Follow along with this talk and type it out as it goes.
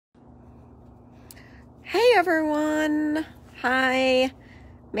Hey everyone! Hi,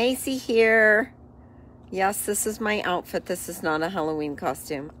 Macy here. Yes, this is my outfit. This is not a Halloween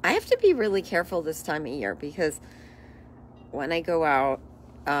costume. I have to be really careful this time of year because when I go out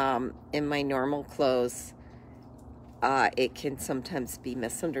in my normal clothes, it can sometimes be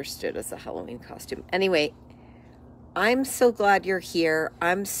misunderstood as a Halloween costume. Anyway, I'm so glad you're here.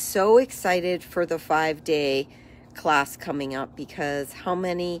 I'm so excited for the 5-day class coming up because how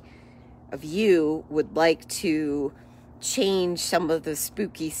many of you would like to change some of the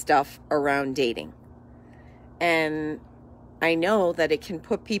spooky stuff around dating? And I know that it can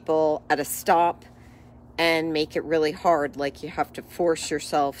put people at a stop and make it really hard. Like you have to force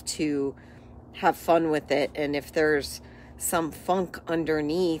yourself to have fun with it. And if there's some funk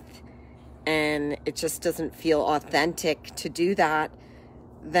underneath and it just doesn't feel authentic to do that,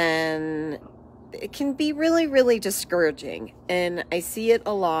 then it can be really, really discouraging. And I see it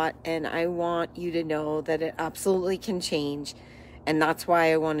a lot, and I want you to know that it absolutely can change. And that's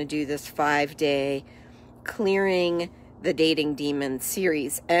why I want to do this 5-day Clearing the Dating Demon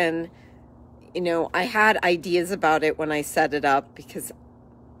series. And, you know, I had ideas about it when I set it up because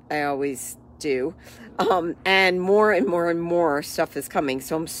I always do. And more and more and more stuff is coming.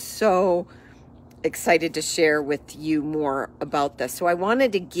 So I'm so excited to share with you more about this. So I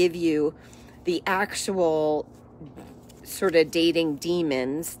wanted to give you the actual sort of dating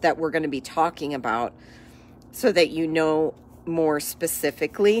demons that we're going to be talking about so that you know more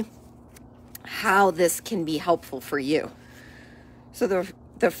specifically how this can be helpful for you. So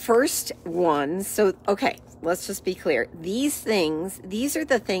the first one, okay, let's just be clear. These are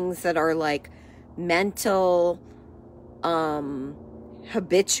the things that are like mental, habitual,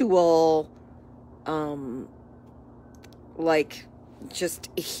 like just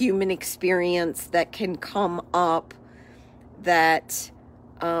a human experience that can come up that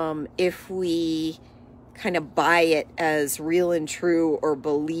if we kind of buy it as real and true or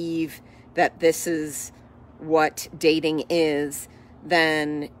believe that this is what dating is,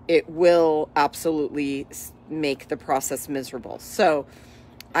 then it will absolutely make the process miserable. So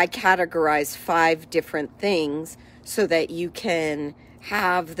I categorize 5 different things so that you can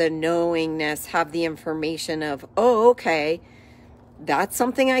have the knowingness, have the information of, oh, okay, that's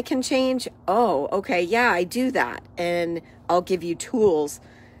something I can change. Oh, okay. Yeah, I do that. And I'll give you tools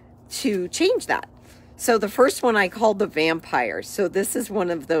to change that. So the first one I called the vampires. So this is one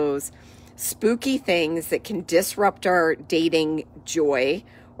of those spooky things that can disrupt our dating joy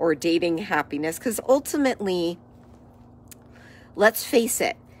or dating happiness. Because ultimately, let's face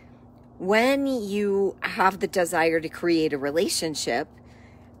it, when you have the desire to create a relationship,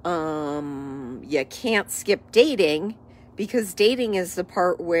 you can't skip dating. Because dating is the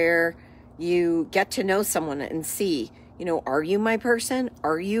part where you get to know someone and see, you know, are you my person?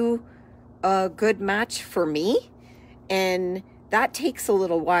 Are you a good match for me? And that takes a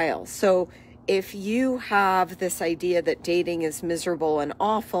little while. So if you have this idea that dating is miserable and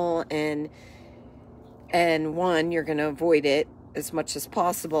awful, and one, you're going to avoid it as much as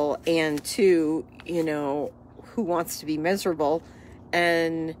possible, and 2, you know, who wants to be miserable?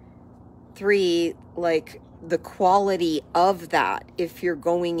 And 3, like, the quality of that, if you're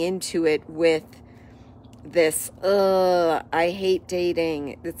going into it with this, I hate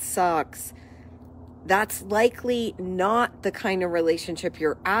dating, it sucks, that's likely not the kind of relationship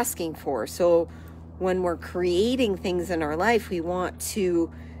you're asking for. So when we're creating things in our life, we want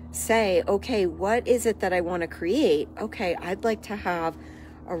to say, okay, what is it that I want to create? Okay, I'd like to have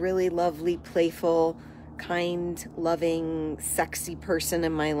a really lovely, playful, kind, loving, sexy person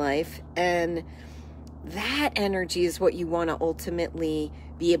in my life. And that energy is what you want to ultimately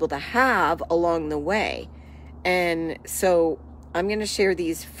be able to have along the way. And so I'm going to share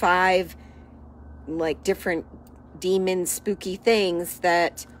these 5 like different demon spooky things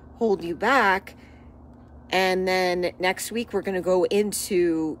that hold you back. And then next week we're going to go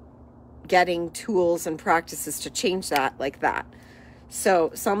into getting tools and practices to change that like that. So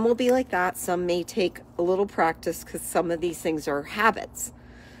some will be like that. Some may take a little practice because some of these things are habits.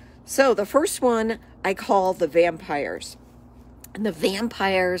 So the first one I call the vampires. And the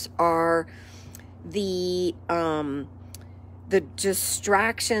vampires are the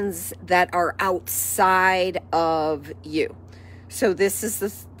distractions that are outside of you. So this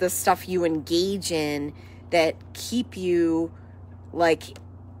is the stuff you engage in that keep you like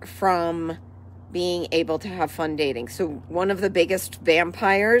from being able to have fun dating. So one of the biggest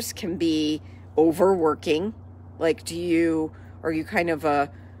vampires can be overworking. Like, are you kind of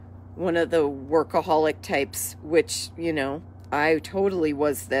one of the workaholic types, which, you know, I totally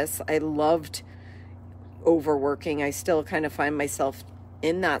was this. I loved overworking. I still kind of find myself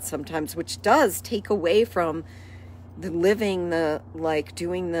in that sometimes, which does take away from the living, the like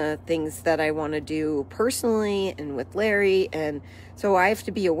doing the things that I want to do personally and with Larry. And so I have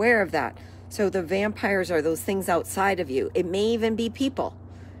to be aware of that. So the vampires are those things outside of you. It may even be people.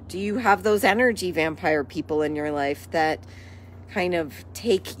 Do you have those energy vampire people in your life that kind of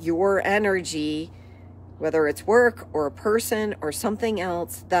take your energy, whether it's work or a person or something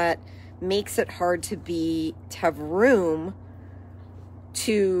else, that makes it hard to have room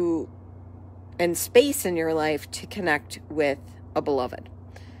to and space in your life to connect with a beloved?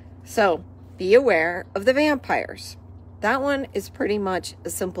 So be aware of the vampires. That one is pretty much a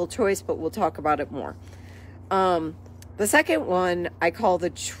simple choice, but we'll talk about it more. The second one I call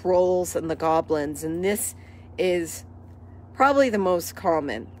the trolls and the goblins, and this is probably the most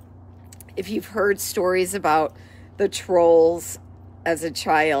common. If you've heard stories about the trolls as a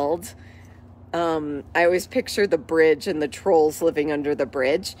child, I always picture the bridge and the trolls living under the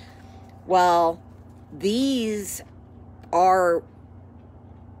bridge. Well, these are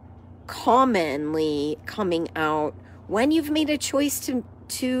commonly coming out when you've made a choice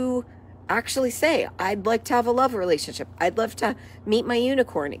to actually say, I'd like to have a love relationship. I'd love to meet my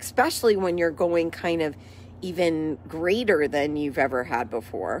unicorn, especially when you're going kind of even greater than you've ever had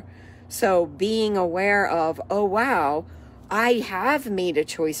before. So being aware of, oh, wow, I have made a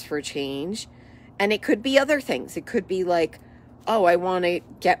choice for change. And it could be other things. It could be like, oh, I want to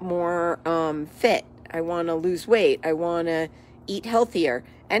get more fit. I want to lose weight. I want to eat healthier.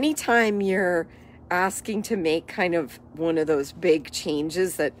 Anytime you're asking to make kind of one of those big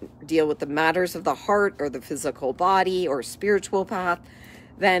changes that deal with the matters of the heart or the physical body or spiritual path,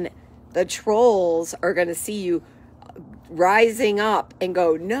 then the trolls are going to see you rising up and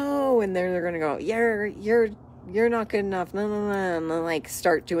go, no, and they're going to go, you're not good enough, no, and then like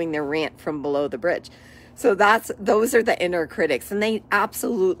start doing their rant from below the bridge. So those are the inner critics, and they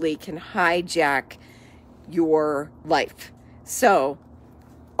absolutely can hijack your life. So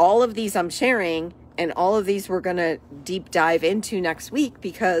all of these I'm sharing, and all of these we're going to deep dive into next week,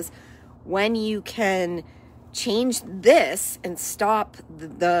 because when you can change this and stop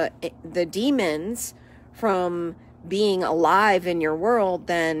the demons from being alive in your world,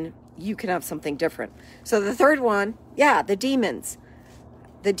 then you can have something different. So the third one, the demons.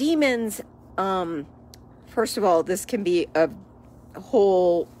 The demons, first of all, this can be a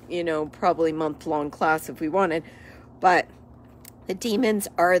whole, probably month-long class if we wanted, but the demons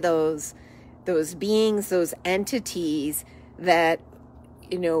are those beings, those entities that,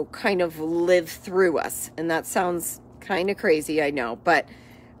 kind of live through us. And that sounds kind of crazy, I know, but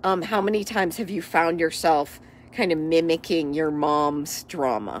how many times have you found yourself kind of mimicking your mom's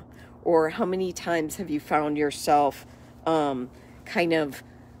drama? Or how many times have you found yourself kind of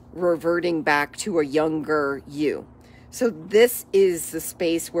reverting back to a younger you? So this is the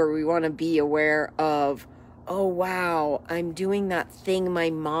space where we want to be aware of, oh, wow, I'm doing that thing my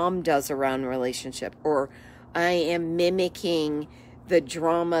mom does around relationship, or I am mimicking the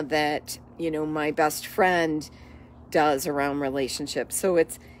drama that, my best friend does around relationships. So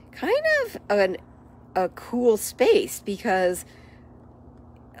it's kind of a cool space, because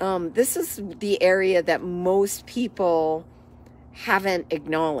this is the area that most people haven't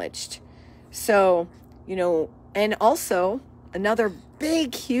acknowledged. So, and also another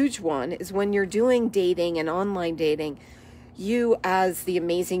big, huge one is when you're doing dating and online dating, you, as the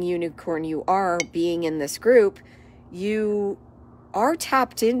amazing unicorn you are, being in this group, you are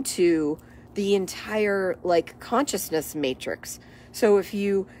tapped into the entire consciousness matrix. So if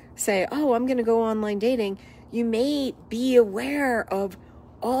you say, oh, I'm going to go online dating, you may be aware of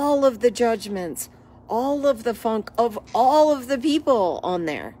all of the judgments, all of the funk of all of the people on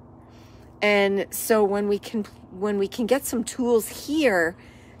there. And so when we can get some tools here,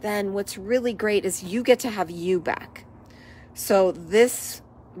 then what's really great is you get to have you back. So this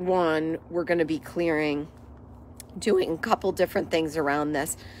one, we're going to be doing a couple different things around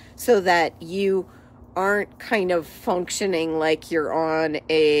this, so that you aren't kind of functioning like you're on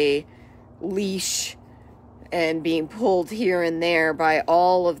a leash and being pulled here and there by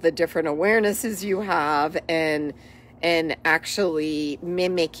all of the different awarenesses you have, and actually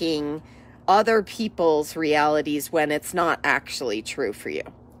mimicking other people's realities when it's not actually true for you.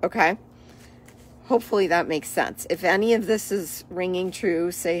 Okay? Hopefully that makes sense. If any of this is ringing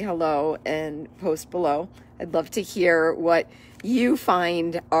true, say hello and post below. I'd love to hear what you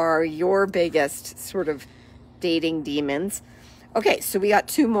find are your biggest sort of dating demons. Okay, so we got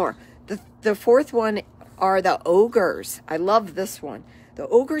two more. The fourth one are the ogres. I love this one. The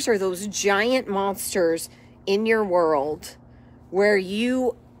ogres are those giant monsters in your world where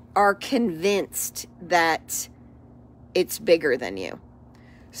you are convinced that it's bigger than you.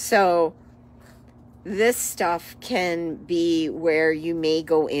 So this stuff can be where you may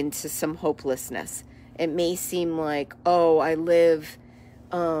go into some hopelessness. It may seem like, oh, I live,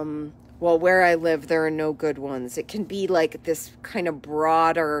 well, where I live, there are no good ones. It can be like this kind of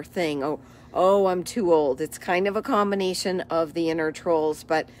broader thing. Oh, I'm too old. It's kind of a combination of the inner trolls,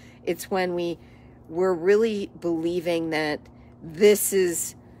 but it's when we're really believing that this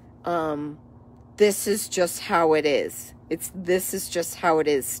is just how it is. This is just how it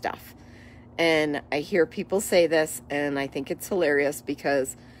is stuff. And I hear people say this, and I think it's hilarious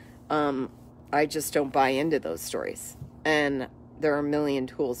because I just don't buy into those stories. And there are a million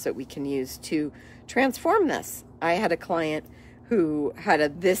tools that we can use to transform this. I had a client who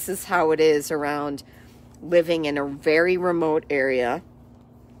had this is how it is around living in a very remote area.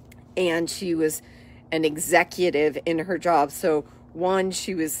 And she was an executive in her job. So one,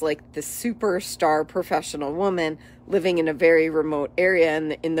 she was like the superstar professional woman living in a very remote area.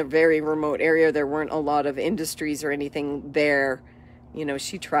 And in the very remote area, there weren't a lot of industries or anything there. You know,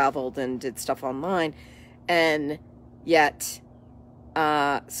 she traveled and did stuff online. And yet,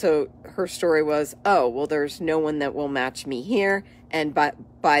 so her story was, oh, well, there's no one that will match me here. And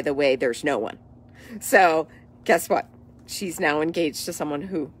by the way, there's no one. So guess what? She's now engaged to someone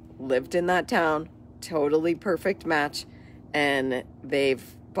who lived in that town, totally perfect match. And they've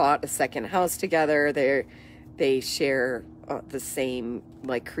bought a second house together. They share the same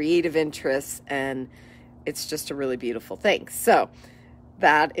like creative interests, and it's just a really beautiful thing. So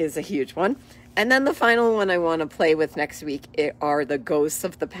that is a huge one. And then the final one I want to play with next week are the ghosts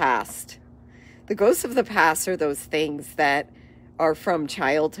of the past. The ghosts of the past are those things that are from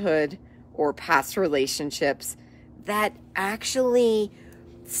childhood or past relationships that actually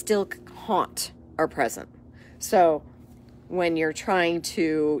still haunt our present. So when you're trying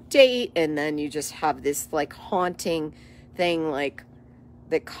to date and then you just have this like haunting thing like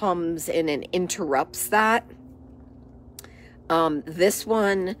that comes in and interrupts that, this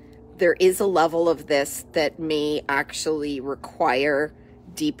one, there is a level of this that may actually require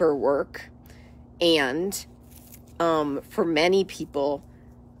deeper work. And for many people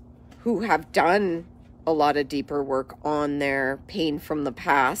who have done a lot of deeper work on their pain from the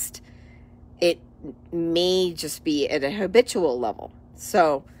past, it may just be at a habitual level.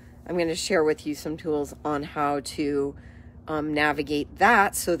 So I'm going to share with you some tools on how to navigate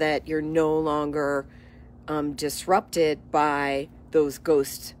that so that you're no longer disrupted by those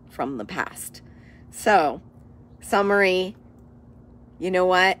ghosts from the past. So, summary, you know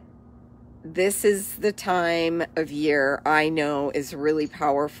what? This is the time of year I know is really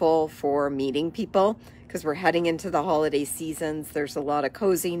powerful for meeting people because we're heading into the holiday seasons. There's a lot of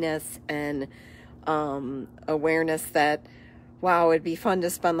coziness and awareness that, wow, it'd be fun to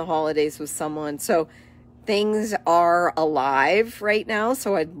spend the holidays with someone. So things are alive right now.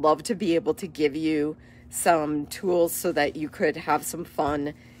 So I'd love to be able to give you some tools so that you could have some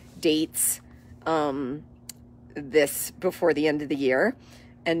fun dates this before the end of the year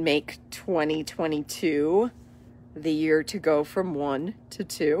and make 2022 the year to go from 1 to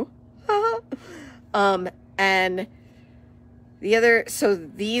 2. And the other, so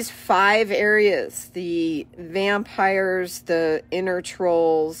these 5 areas, the vampires, the inner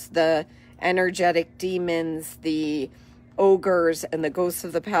trolls, the energetic demons, the ogres, and the ghosts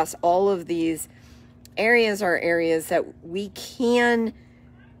of the past, all of these areas are areas that we can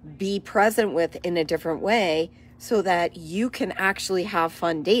be present with in a different way so that you can actually have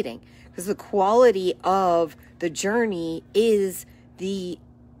fun dating. Because the quality of the journey is the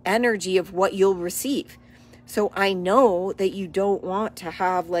energy of what you'll receive. So I know that you don't want to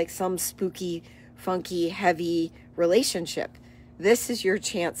have like some spooky, funky, heavy relationship. This is your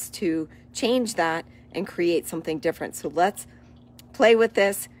chance to change that and create something different. So let's play with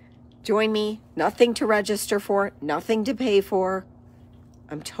this. Join me. Nothing to register for, nothing to pay for.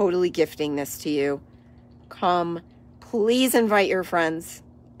 I'm totally gifting this to you. Come, please invite your friends.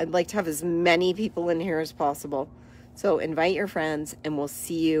 I'd like to have as many people in here as possible. So invite your friends and we'll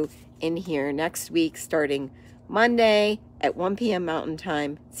see you in here next week starting Monday at 1 p.m. Mountain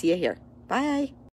Time. See you here. Bye.